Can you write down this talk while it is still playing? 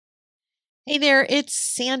Hey there, it's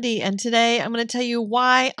Sandy, and today I'm going to tell you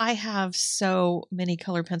why I have so many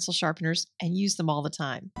color pencil sharpeners and use them all the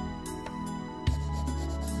time.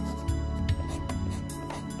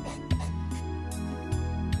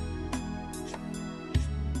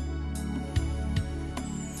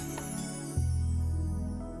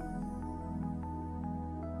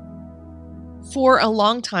 For a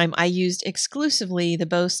long time, I used exclusively the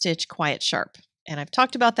Bow Stitch Quietsharp, and I've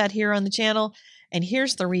talked about that here on the channel, and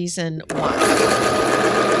here's the reason why.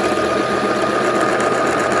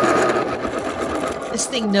 This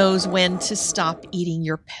thing knows when to stop eating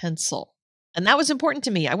your pencil. And that was important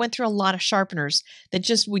to me. I went through a lot of sharpeners that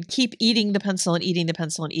just would keep eating the pencil and eating the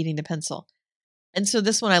pencil and eating the pencil. And so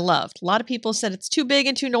this one I loved. A lot of people said it's too big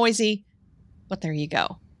and too noisy, but there you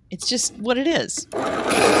go. It's just what it is.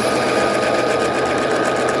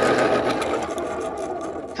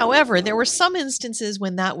 However, there were some instances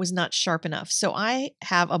when that was not sharp enough. So I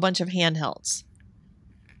have a bunch of handhelds.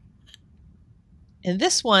 And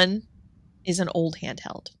this one is an old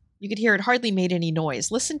handheld. You could hear it hardly made any noise.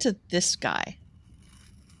 Listen to this guy.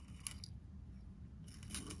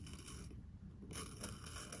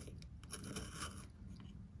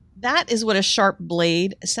 That is what a sharp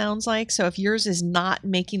blade sounds like. So if yours is not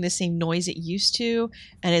making the same noise it used to,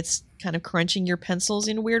 and it's kind of crunching your pencils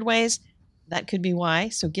in weird ways, that could be why.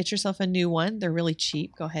 So get yourself a new one. They're really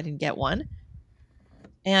cheap. Go ahead and get one.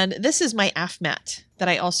 And this is my AFMAT that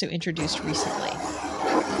I also introduced recently.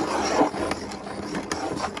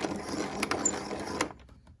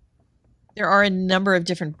 There are a number of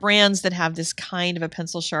different brands that have this kind of a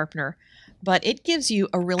pencil sharpener, but it gives you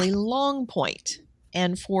a really long point.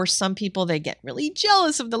 And for some people, they get really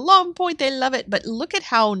jealous of the long point. They love it. But look at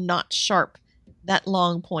how not sharp that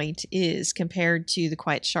long point is compared to the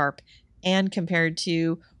Quietsharp and compared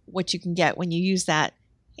to what you can get when you use that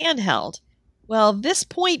handheld. Well, this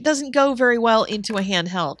point doesn't go very well into a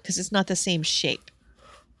handheld because it's not the same shape.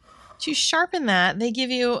 To sharpen that, they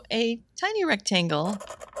give you a tiny rectangle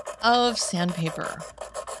of sandpaper.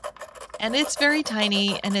 And it's very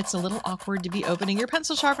tiny, and it's a little awkward to be opening your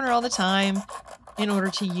pencil sharpener all the time in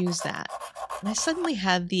order to use that. And I suddenly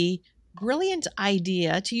had the brilliant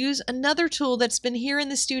idea to use another tool that's been here in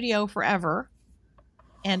the studio forever,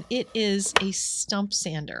 and it is a stump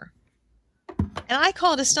sander. And I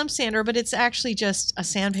call it a stump sander, but it's actually just a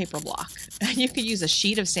sandpaper block. You could use a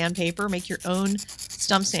sheet of sandpaper, make your own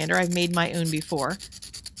stump sander. I've made my own before,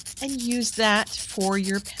 and use that for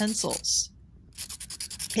your pencils.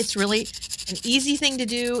 It's really an easy thing to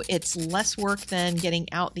do. It's less work than getting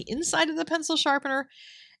out the inside of the pencil sharpener,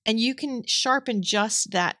 and you can sharpen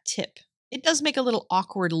just that tip. It does make a little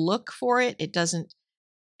awkward look for it. It doesn't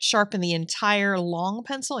sharpen the entire long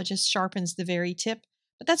pencil. It just sharpens the very tip.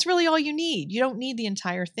 But that's really all you need. You don't need the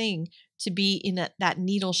entire thing to be in that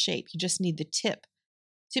needle shape. You just need the tip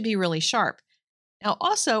to be really sharp. Now,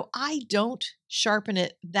 also, I don't sharpen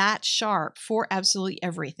it that sharp for absolutely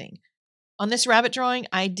everything. On this rabbit drawing,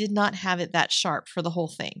 I did not have it that sharp for the whole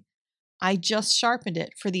thing. I just sharpened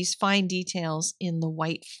it for these fine details in the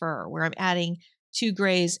white fur, where I'm adding 2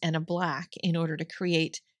 grays and a black in order to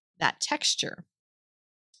create that texture.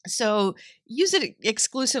 So use it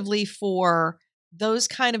exclusively for those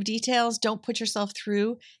kind of details. Don't put yourself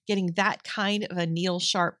through getting that kind of a needle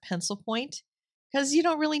sharp pencil point, because you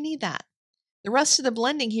don't really need that. The rest of the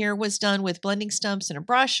blending here was done with blending stumps and a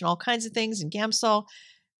brush and all kinds of things and Gamsol.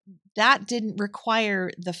 That didn't require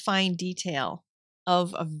the fine detail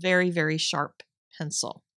of a very, very sharp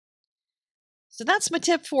pencil. So that's my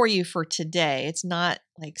tip for you for today. It's not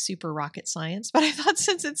like super rocket science, but I thought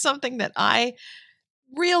since it's something that I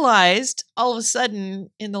realized all of a sudden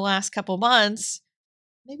in the last couple months,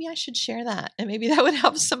 maybe I should share that, and maybe that would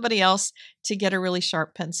help somebody else to get a really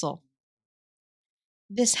sharp pencil.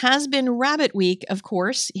 This has been Rabbit Week, of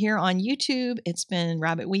course, here on YouTube. It's been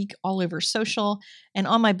Rabbit Week all over social. And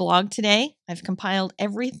on my blog today, I've compiled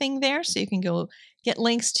everything there, so you can go get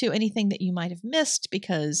links to anything that you might have missed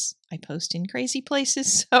because I post in crazy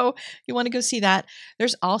places. So you want to go see that.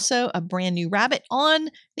 There's also a brand new rabbit on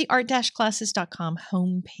the art-classes.com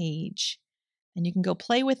homepage. And you can go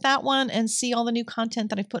play with that one and see all the new content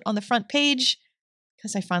that I've put on the front page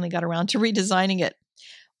because I finally got around to redesigning it.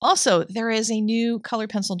 Also, there is a new color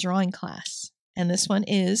pencil drawing class, and this one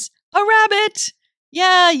is a rabbit.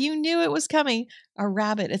 Yeah, you knew it was coming. A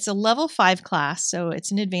rabbit. It's a level 5 class, so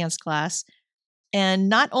it's an advanced class. And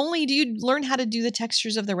not only do you learn how to do the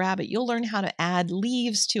textures of the rabbit, you'll learn how to add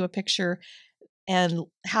leaves to a picture and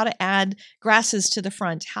how to add grasses to the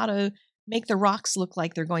front, how to make the rocks look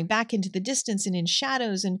like they're going back into the distance and in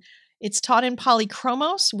shadows. And it's taught in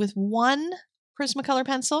polychromos with one Prismacolor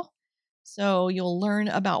pencil. So you'll learn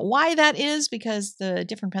about why that is, because the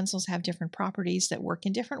different pencils have different properties that work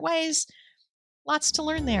in different ways. Lots to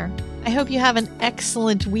learn there. I hope you have an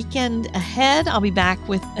excellent weekend ahead. I'll be back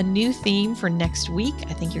with a new theme for next week.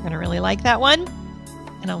 I think you're going to really like that one.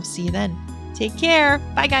 And I'll see you then. Take care.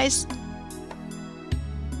 Bye, guys.